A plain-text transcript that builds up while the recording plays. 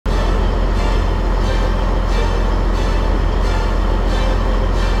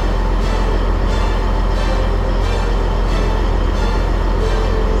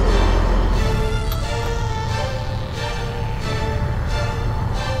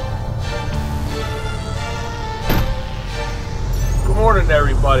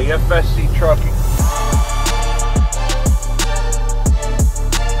morning, everybody. FSC Trucking.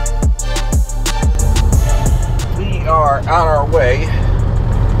 We are on our way.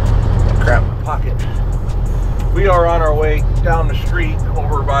 Crap, my pocket. We are on our way down the street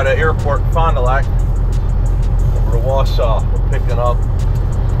over by the airport in Fond du Lac, over to Wausau. We're picking up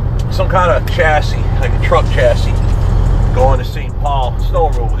some kind of chassis, like a truck chassis, going to St. Paul. Snow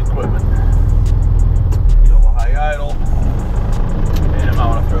removal equipment. High idle. And I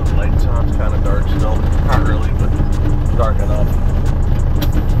want to throw the lights on. It's kind of dark still. Not really, but dark enough.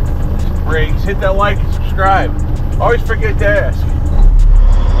 Brakes. Hit that like and subscribe. Always forget to ask.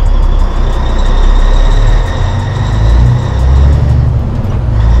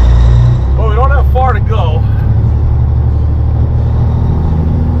 Well, we don't have far to go.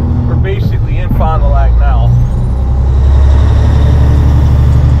 We're basically in Fond du Lac now.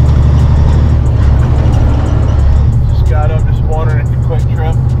 Got up this morning at the Quick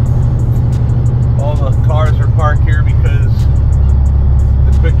Trip. All the cars are parked here because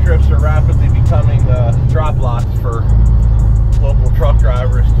the Quick Trips are rapidly becoming drop lots for local truck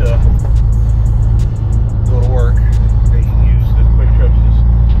drivers to go to work. They use the Quick Trips as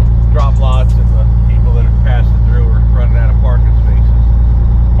drop lots, and the people that are passing through are running out of parking spaces.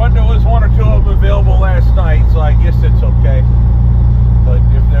 But there was one or two of them available last night, so I guess it's okay. But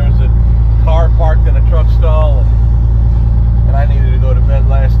if there's a car parked in a truck stall and I needed to go to bed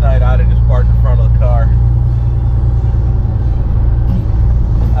last night, I'd have just parked in front of the car.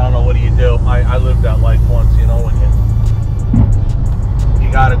 I don't know, what do you do? I lived that life once, you know, when you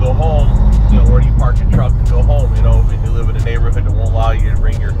gotta go home, you know, where do you park your truck to go home? You know, when you live in a neighborhood that won't allow you to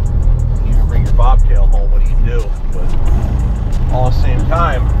bring your bobtail home, what do you do? But all at the same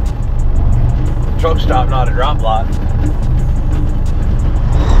time, the truck stop, not a drop lot.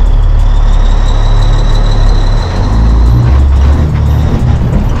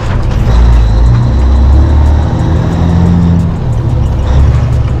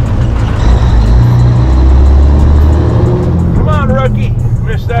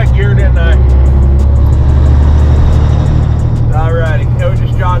 Missed that gear, didn't I? Alrighty, yeah, we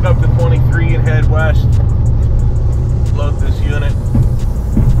just jog up to 23 and head west. Load this unit.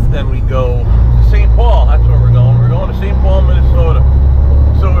 Then we go to St. Paul. That's where we're going. We're going to St. Paul, Minnesota.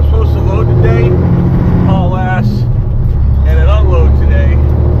 So we're supposed to load today, haul ass, and then unload today.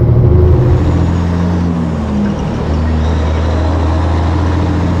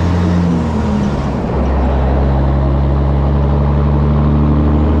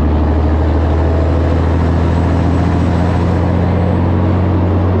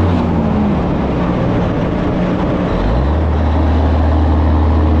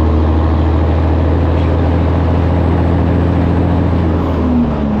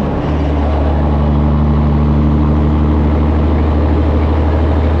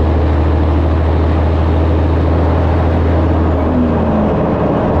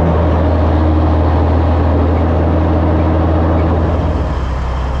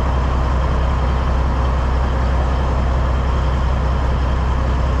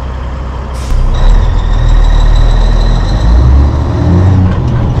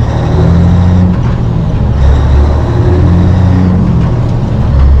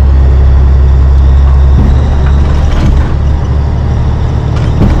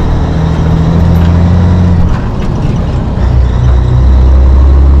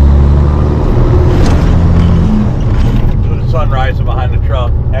 Behind the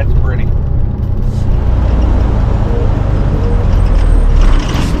truck. That's pretty.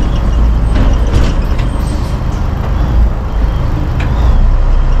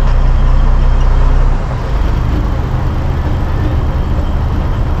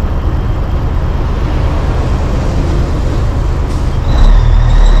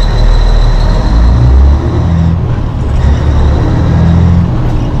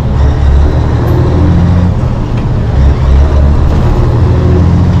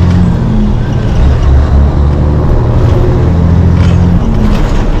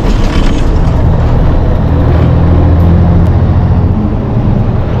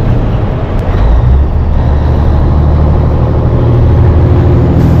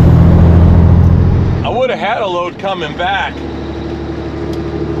 Coming back,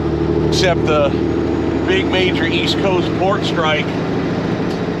 except the big major East Coast port strike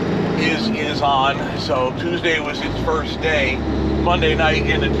is on. So Tuesday was its first day. Monday night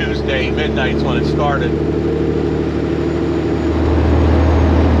into Tuesday midnight's when it started.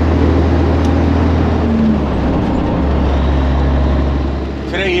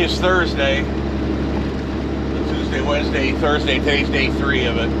 Today is Thursday. Tuesday, Wednesday, Thursday. Today's day 3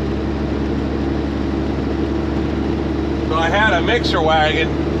 of it. So I had a mixer wagon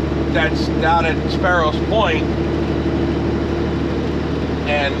that's down at Sparrows Point,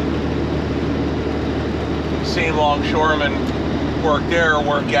 and the same longshoremen work there,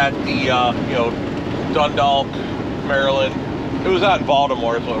 work at the, you know, Dundalk, Maryland. It was out in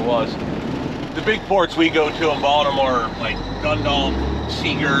Baltimore is what it was. The big ports we go to in Baltimore, like Dundalk,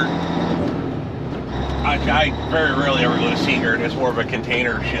 Seagirt. I very rarely ever go to Seagirt. It's more of a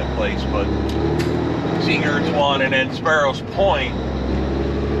container ship place, but Seagirt's one, and then Sparrows Point.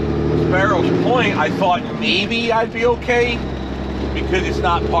 Sparrows Point, I thought maybe I'd be okay because it's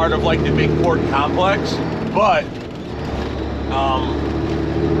not part of like the big port complex, but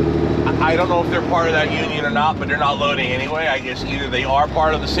I don't know if they're part of that union or not, but they're not loading anyway. I guess either they are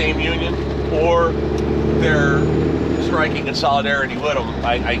part of the same union or they're striking in solidarity with them.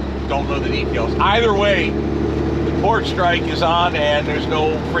 I don't know the details. Either way, the port strike is on and there's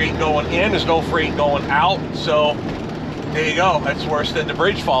no freight going in, there's no freight going out, so there you go. That's worse than the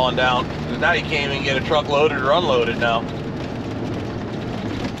bridge falling down. Now you can't even get a truck loaded or unloaded now.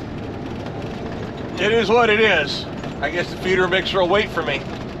 It is what it is. I guess the feeder mixer will wait for me.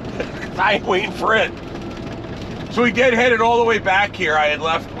 I ain't waiting for it. So we deadheaded all the way back here. I had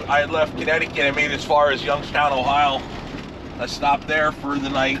left Connecticut. I made it as far as Youngstown, Ohio. I stopped there for the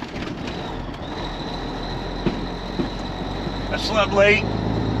night. I slept late.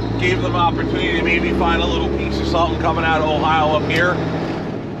 Gave them an opportunity to maybe find a little piece of something coming out of Ohio up here.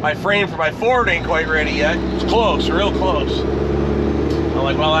 My frame for my Ford ain't quite ready yet. It's close, real close. I'm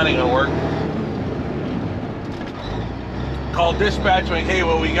like, well, that ain't gonna work. Called dispatch, like, hey,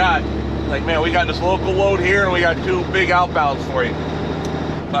 what we got? Like, man, we got this local load here and we got 2 big outbounds for you.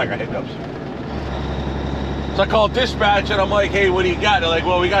 I got hiccups. So I called dispatch and I'm like, hey, what do you got? They're like,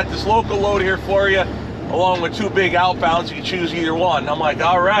 well, we got this local load here for you, along with 2 big outbounds. You can choose either one. I'm like,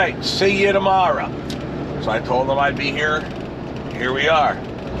 all right, see you tomorrow. So I told them I'd be here. Here we are.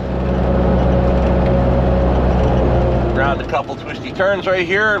 Around a couple twisty turns right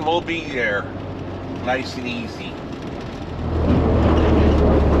here and we'll be there. Nice and easy.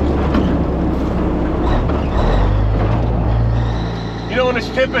 You know, and it's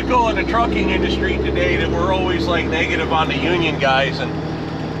typical in the trucking industry today that we're always like negative on the union guys, and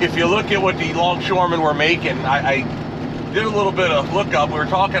if you look at what the longshoremen were making, I did a little bit of lookup. We were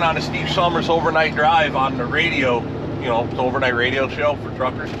talking on a Steve Summers overnight drive on the radio, you know, the overnight radio show for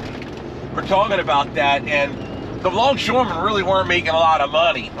truckers. We're talking about that, and the longshoremen really weren't making a lot of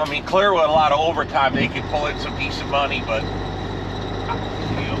money. I mean, clearly with a lot of overtime, they could pull in some decent money, but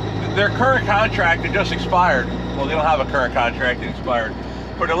you know, their current contract had just expired. Well, they don't have a current contract, it expired.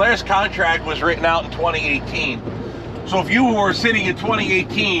 But the last contract was written out in 2018. So if you were sitting in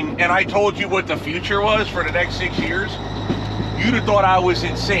 2018 and I told you what the future was for the next 6 years, you'd have thought I was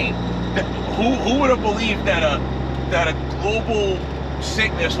insane. Who would have believed that a global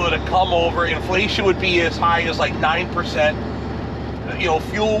sickness would have come over, inflation would be as high as like 9%, you know,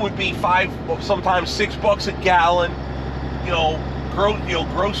 fuel would be sometimes $6 a gallon, you know,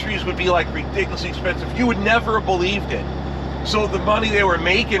 groceries would be like ridiculously expensive. You would never have believed it. So the money they were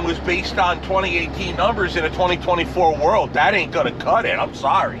making was based on 2018 numbers in a 2024 world. That ain't gonna cut it, I'm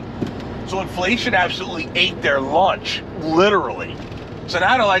sorry. So inflation absolutely ate their lunch, literally. So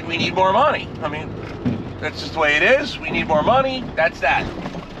now they're like, we need more money. I mean, that's just the way it is. We need more money, that's that.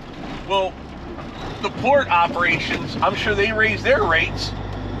 Well, the port operations, I'm sure they raised their rates.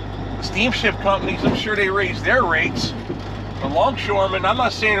 The steamship companies, I'm sure they raised their rates. The longshoremen, I'm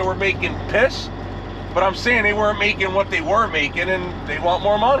not saying they were making piss, but I'm saying they weren't making what they were making and they want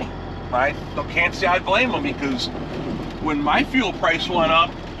more money. I can't say I blame them, because when my fuel price went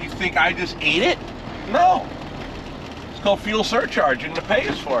up, you think I just ate it? No. It's called fuel surcharge. You're going to pay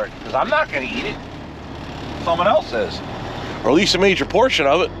us for it, because I'm not going to eat it. Someone else is, or at least a major portion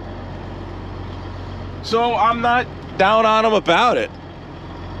of it. So I'm not down on them about it.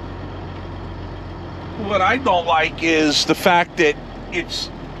 What I don't like is the fact that it's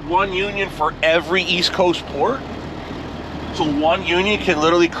one union for every East Coast port. So one union can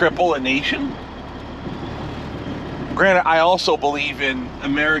literally cripple a nation. Granted, I also believe in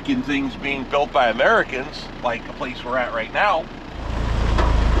American things being built by Americans, like the place we're at right now.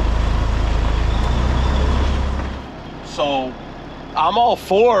 So I'm all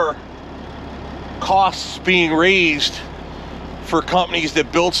for costs being raised for companies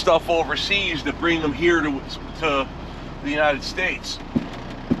that build stuff overseas to bring them here to the United States.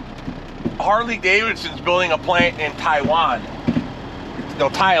 Harley-Davidson's building a plant in Taiwan. No,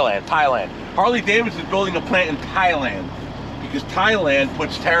 Thailand. Harley-Davidson's building a plant in Thailand because Thailand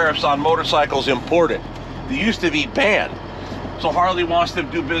puts tariffs on motorcycles imported. They used to be banned. So Harley wants to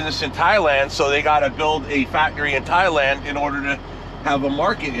do business in Thailand, so they got to build a factory in Thailand in order to have a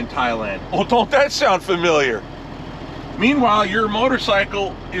market in Thailand. Oh, don't that sound familiar? Meanwhile, your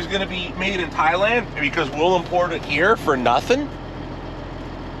motorcycle is going to be made in Thailand because we'll import it here for nothing?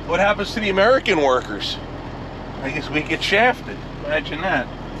 What happens to the American workers? I guess we get shafted. Imagine that.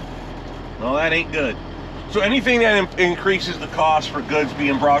 Well, that ain't good. So anything that increases the cost for goods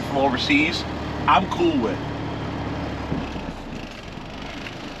being brought from overseas, I'm cool with.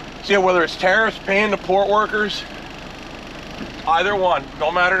 See, whether it's tariffs paying the port workers, either one,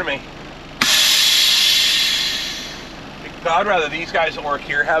 don't matter to me. I'd rather these guys that work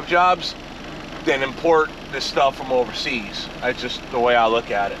here have jobs than import this stuff from overseas. That's just the way I look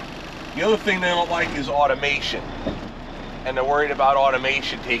at it. The other thing they don't like is automation. And they're worried about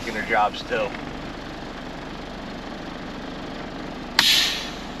automation taking their jobs too.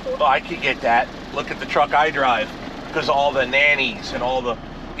 Well, I could get that. Look at the truck I drive. Because of all the nannies and all the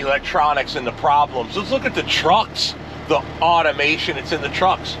electronics and the problems. Let's look at the trucks. The automation that's in the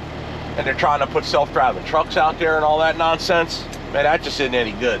trucks. And they're trying to put self-driving trucks out there and all that nonsense. Man, that just isn't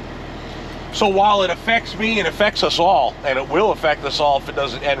any good. So while it affects me and affects us all, and it will affect us all if it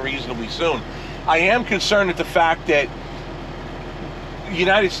doesn't end reasonably soon, I am concerned at the fact that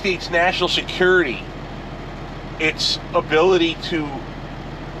United States national security, its ability to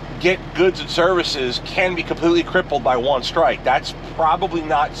get goods and services can be completely crippled by one strike. That's probably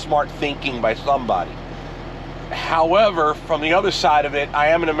not smart thinking by somebody. However, from the other side of it, I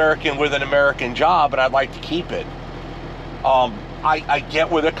am an American with an American job, and I'd like to keep it. I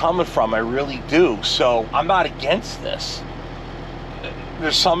get where they're coming from, I really do. So I'm not against this.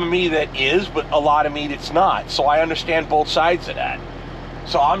 There's some of me that is, but a lot of me that's not. So I understand both sides of that.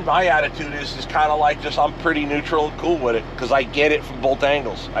 So my attitude is kind of like just I'm pretty neutral and cool with it because I get it from both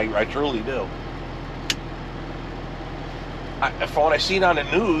angles. I truly do. From what I seen on the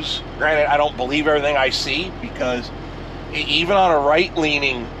news, granted, I don't believe everything I see because even on a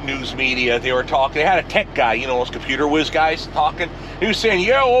right-leaning news media, they were talking. They had a tech guy, you know, those computer whiz guys talking. He was saying,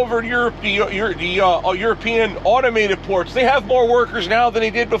 yeah, over in Europe, the European automated ports, they have more workers now than they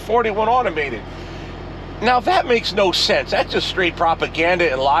did before they went automated. Now, that makes no sense. That's just straight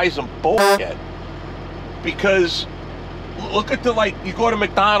propaganda and lies and bullshit. Because look at you go to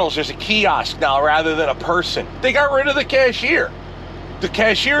McDonald's, there's a kiosk now rather than a person. They got rid of the cashier. The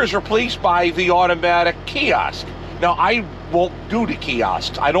cashier is replaced by the automatic kiosk. Now, I won't do the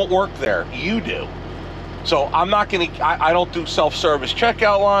kiosks. I don't work there. You do. So I'm not going to, I don't do self-service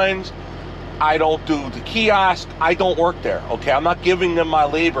checkout lines. I don't do the kiosk. I don't work there, okay? I'm not giving them my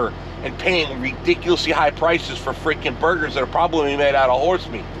labor and paying ridiculously high prices for freaking burgers that are probably made out of horse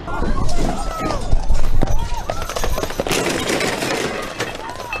meat.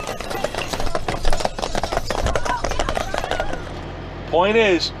 Point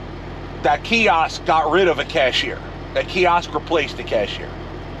is, that kiosk got rid of a cashier. That kiosk replaced the cashier.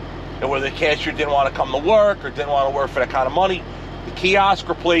 And whether the cashier didn't want to come to work or didn't want to work for that kind of money, the kiosk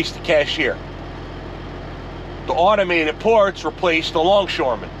replaced the cashier. The automated ports replaced the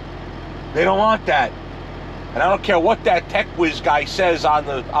longshoreman. They don't want that. And I don't care what that tech whiz guy says on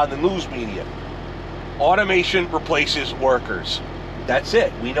the news media. Automation replaces workers. That's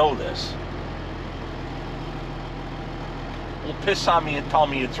it. We know this. Will piss on me and tell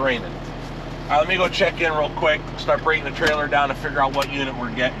me it's raining. All right, let me go check in real quick, start breaking the trailer down and figure out what unit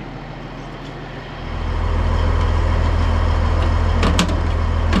we're getting.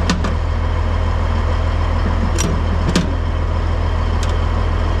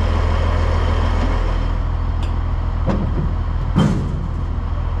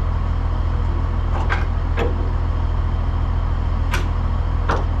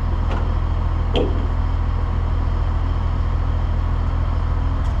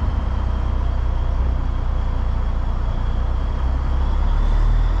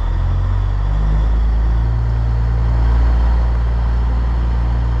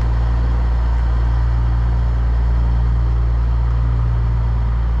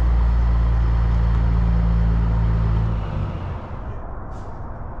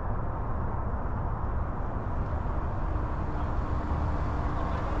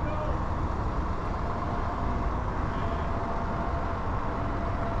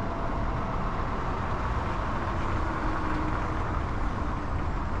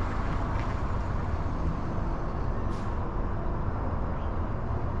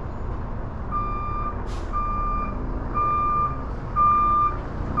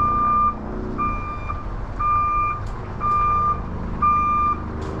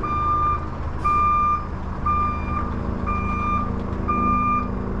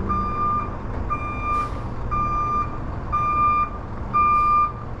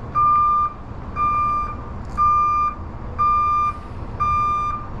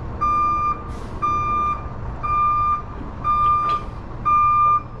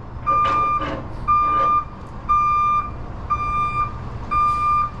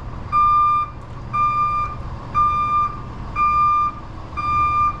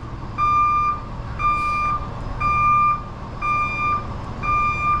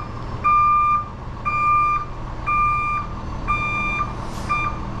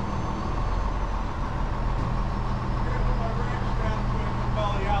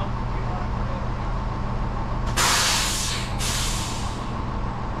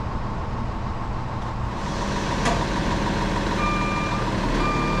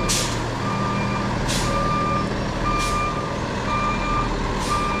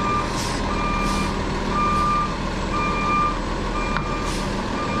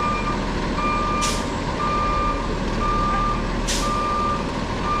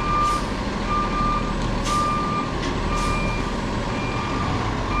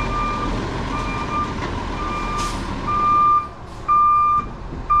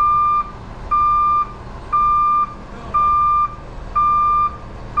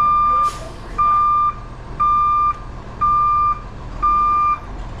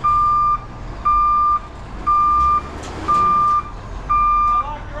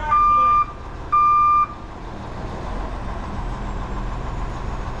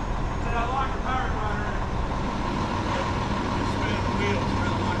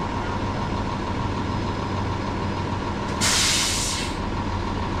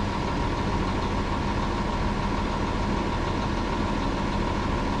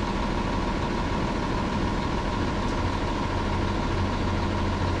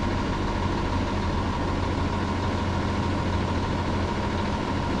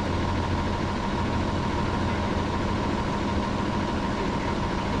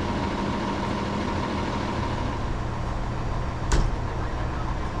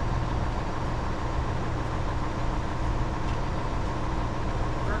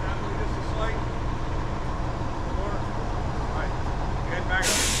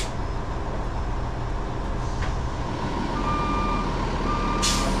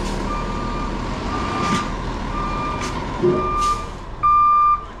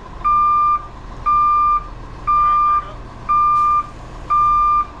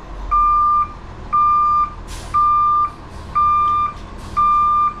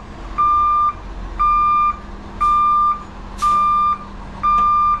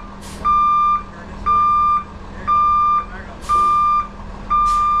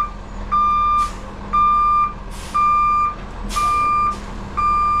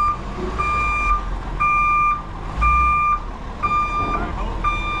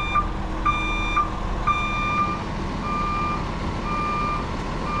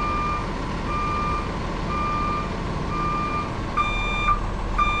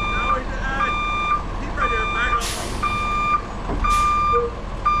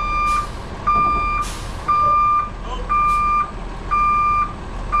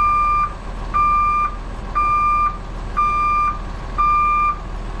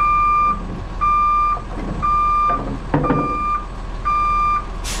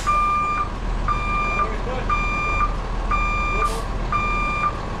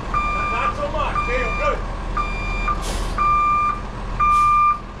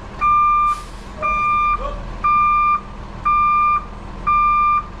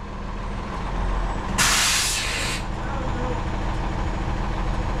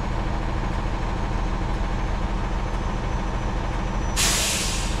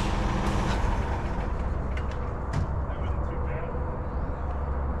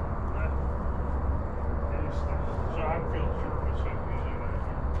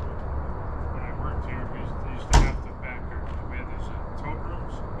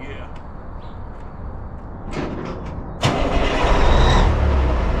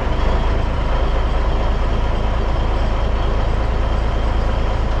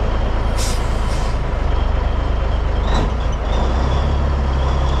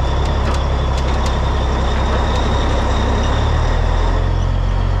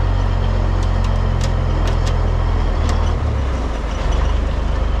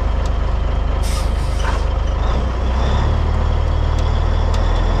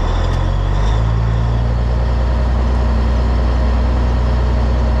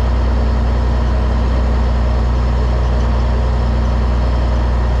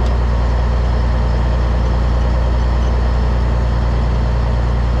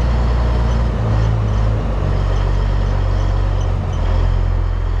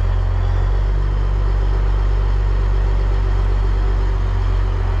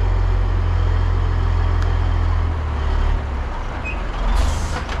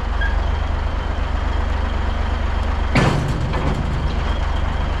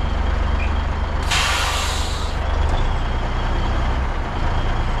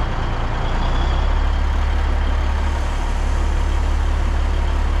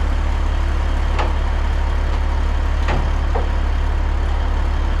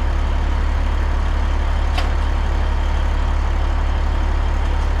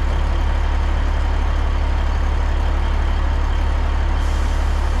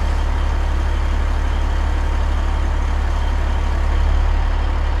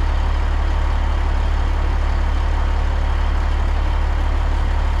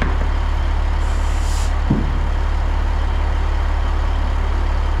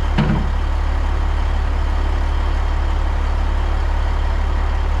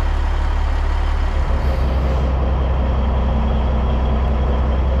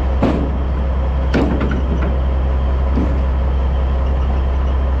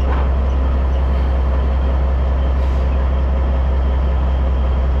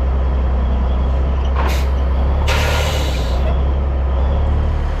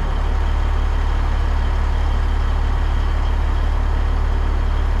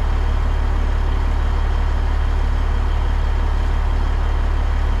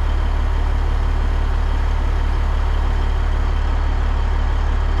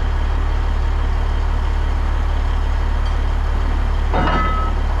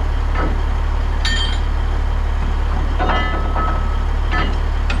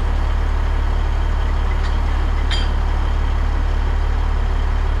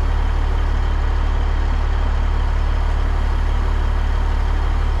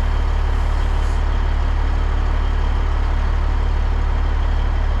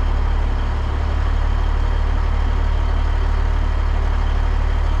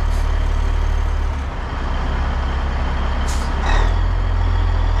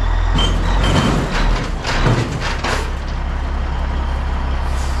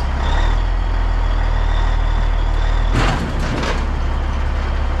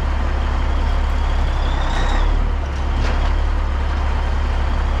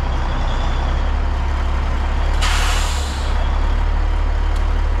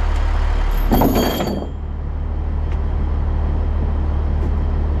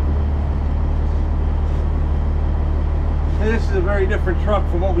 very different truck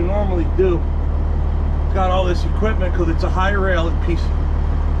from what we normally do. It's got all this equipment because it's a high rail piece.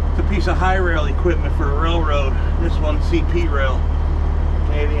 It's a piece of high rail equipment for the railroad. This one's CP rail,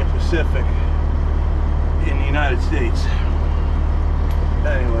 Canadian Pacific, in the United States.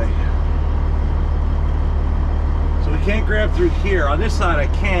 Anyway, so we can't grab through here. On this side I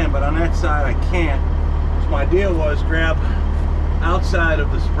can, but on that side I can't. So my deal was grab outside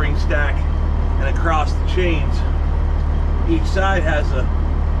of the spring stack and across the chains. Each side has a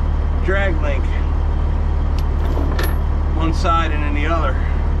drag link, one side and then the other.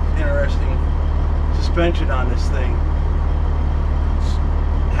 Interesting suspension on this thing. It's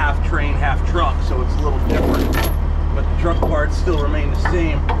half train, half truck, so it's a little different, but the truck parts still remain the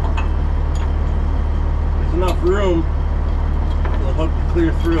same. There's enough room for the hook to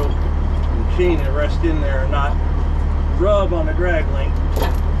clear through and the chain to rest in there and not rub on the drag link.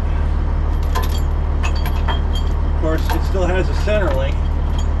 Of course, it still has a center link,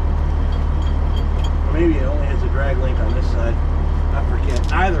 or maybe it only has a drag link on this side. I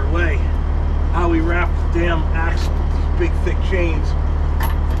forget. Either way, how we wrap the damn axle, these big thick chains,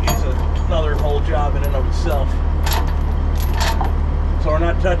 is another whole job in and of itself. So we're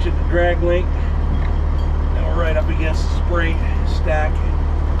not touching the drag link, and we're right up against the spring stack.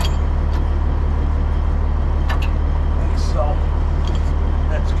 Like so.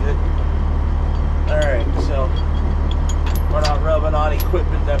 That's good. Alright, so we're not rubbing on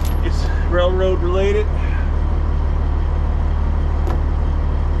equipment that is railroad related.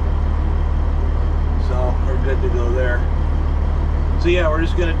 So we're good to go there. So yeah, we're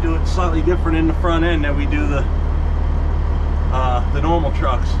just going to do it slightly different in the front end than we do the normal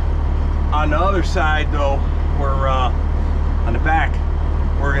trucks. On the other side though, we're on the back,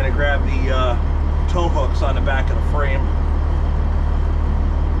 we're going to grab the tow hooks on the back of the frame.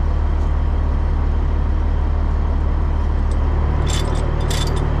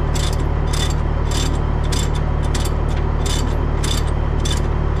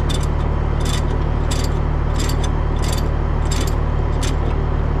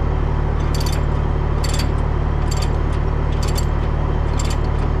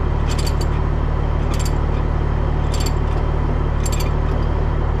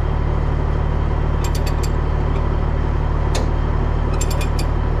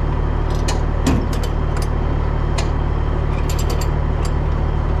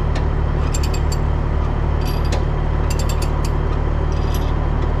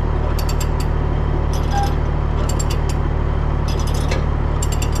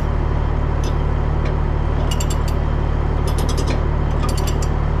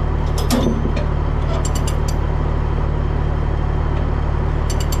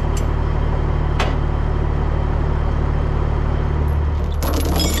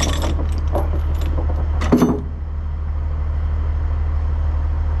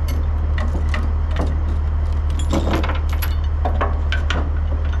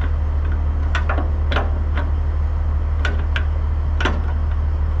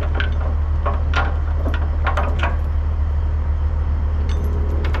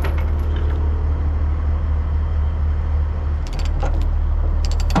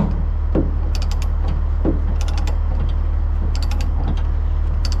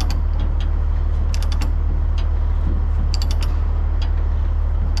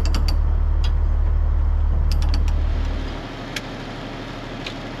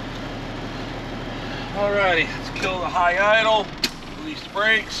 Alrighty, let's kill the high idle, release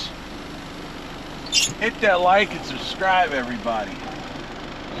brakes, hit that like and subscribe everybody.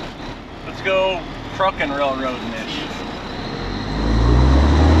 Let's go trucking railroading this.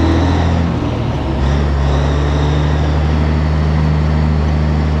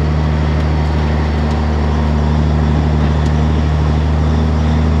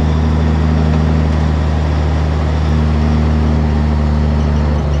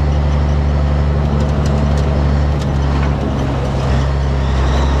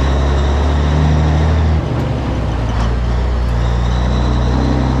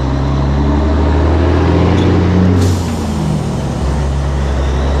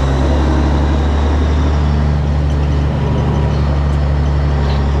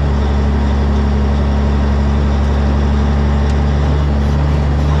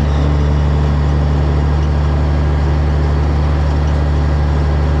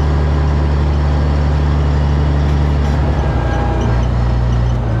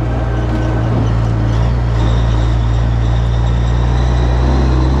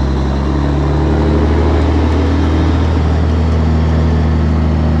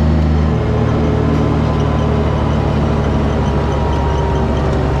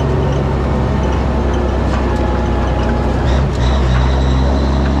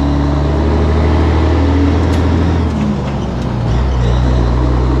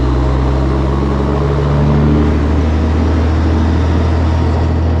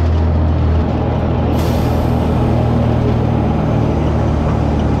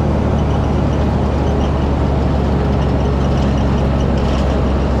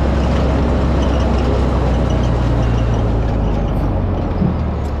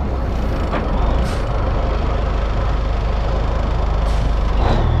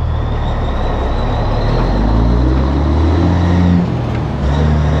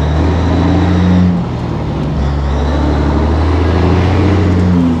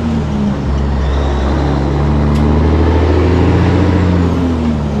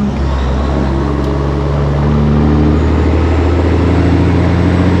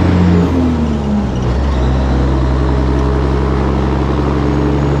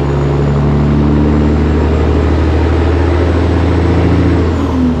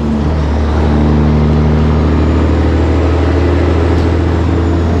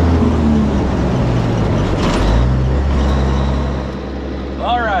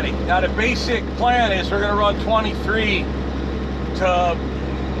 Friday. Now the basic plan is we're going to run 23 to,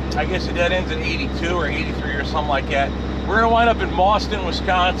 I guess the dead ends at 82 or 83 or something like that. We're going to wind up in Boston,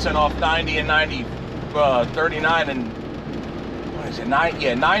 Wisconsin off 90 and 90, 39 and, what is it,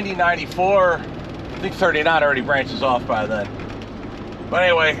 90, 94. I think 39 already branches off by then. But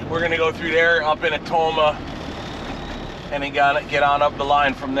anyway, we're going to go through there, up in Atoma, and then get on up the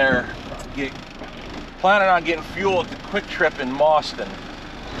line from there. Planning on getting fuel at the Quick Trip in Boston.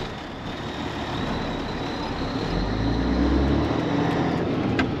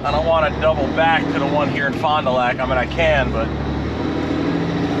 I don't want to double back to the one here in Fond du Lac. I mean, I can, but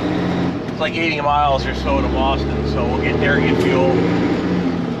it's like 80 miles or so to Boston, so we'll get there, get fuel.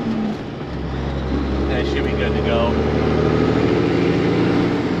 That should be good to go.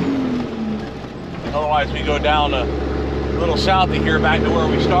 Otherwise, we go down a little south of here back to where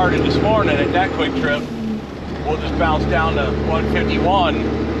we started this morning at that Quick Trip. We'll just bounce down to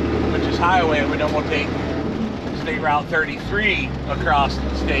 151, which is highway, and then we'll take State Route 33 across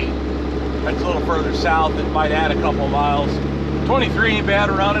the state. That's a little further south. It might add a couple of miles. 23 ain't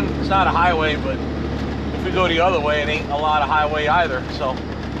bad running. It's not a highway, but if we go the other way, it ain't a lot of highway either. So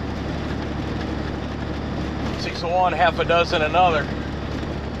 6 of one, half a dozen another.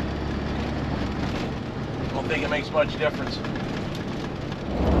 I don't think it makes much difference.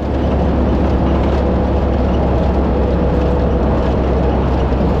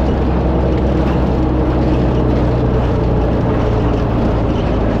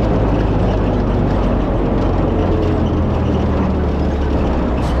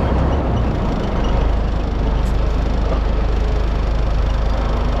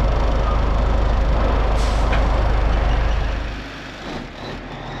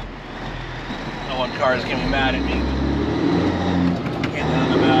 Cars get me mad at me. Get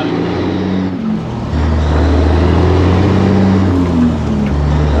down about it.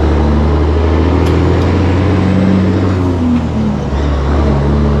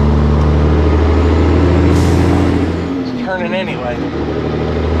 It's turning anyway.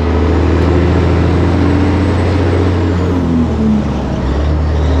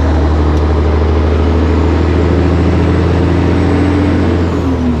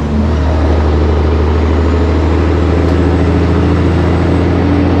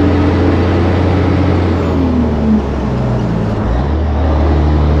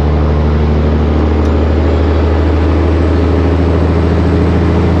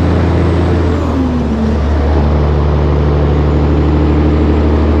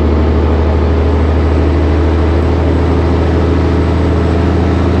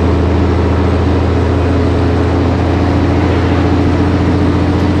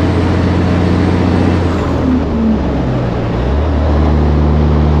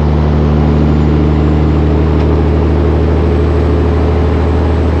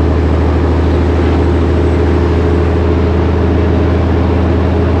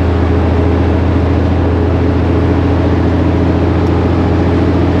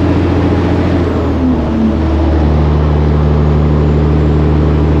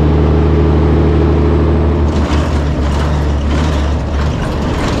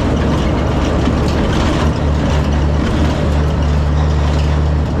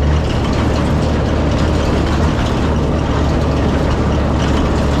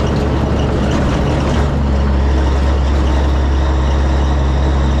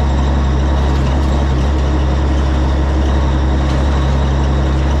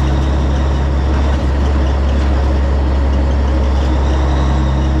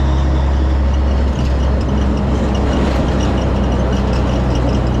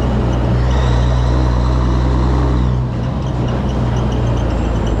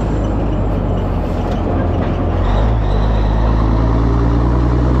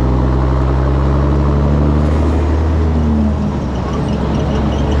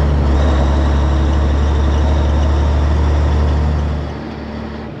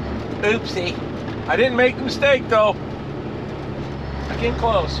 Oopsie. I didn't make the mistake though. I came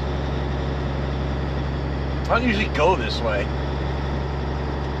close. I don't usually go this way.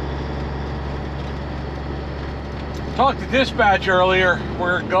 Talked to dispatch earlier.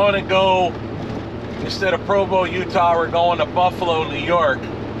 We're going to go, instead of Provo, Utah, we're going to Buffalo, New York.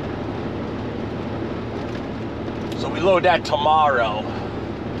 So we load that tomorrow.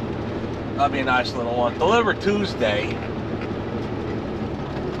 That'll be a nice little one. Deliver Tuesday.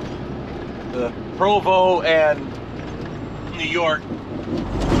 The Provo and New York,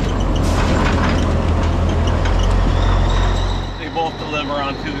 they both deliver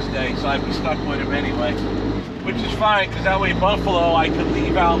on Tuesday, so I'd be stuck with them anyway, which is fine because that way Buffalo I could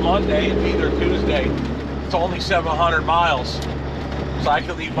leave out Monday and be there Tuesday. It's only 700 miles, So I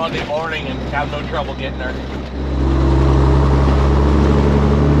could leave Monday morning and have no trouble getting there.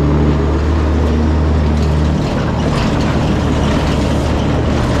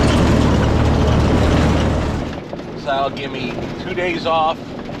 So that'll give me 2 days off.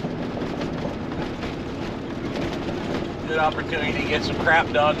 Good opportunity to get some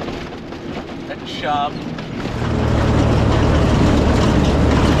crap done at the shop.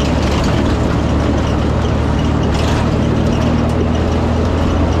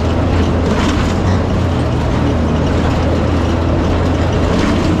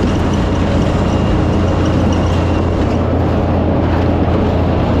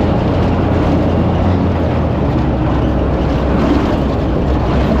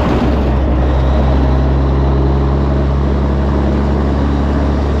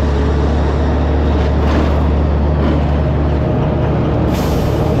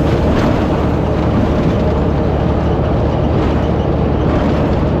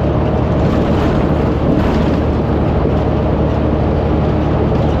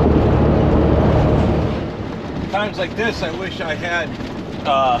 Times like this, I wish I had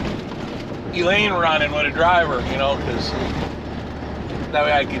Elaine running with a driver, you know, because that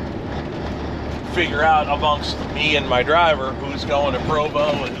way I could figure out amongst me and my driver who's going to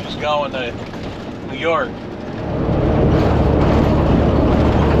Provo and who's going to New York.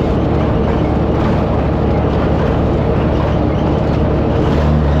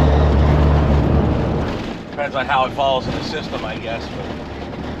 Depends on how it falls in the system, I guess. But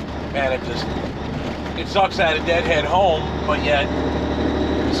man, it sucks at a deadhead home, but yet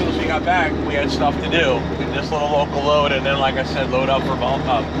as soon as we got back, we had stuff to do. We did this little local load, and then, like I said, load up for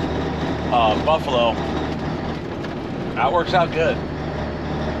Buffalo. That works out good.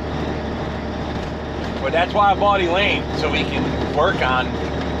 But that's why I bought Elaine, so we can work on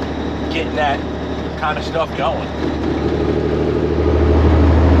getting that kind of stuff going.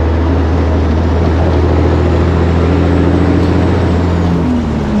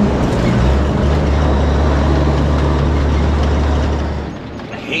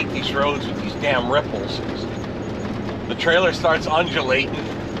 Roads with these damn ripples. The trailer starts undulating,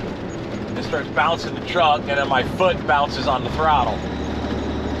 it starts bouncing the truck, and then my foot bounces on the throttle.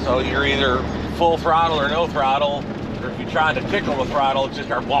 So you're either full throttle or no throttle, or if you're trying to tickle the throttle, it just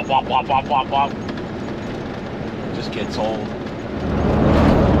starts wop wop wop wop wop wop. It just gets old.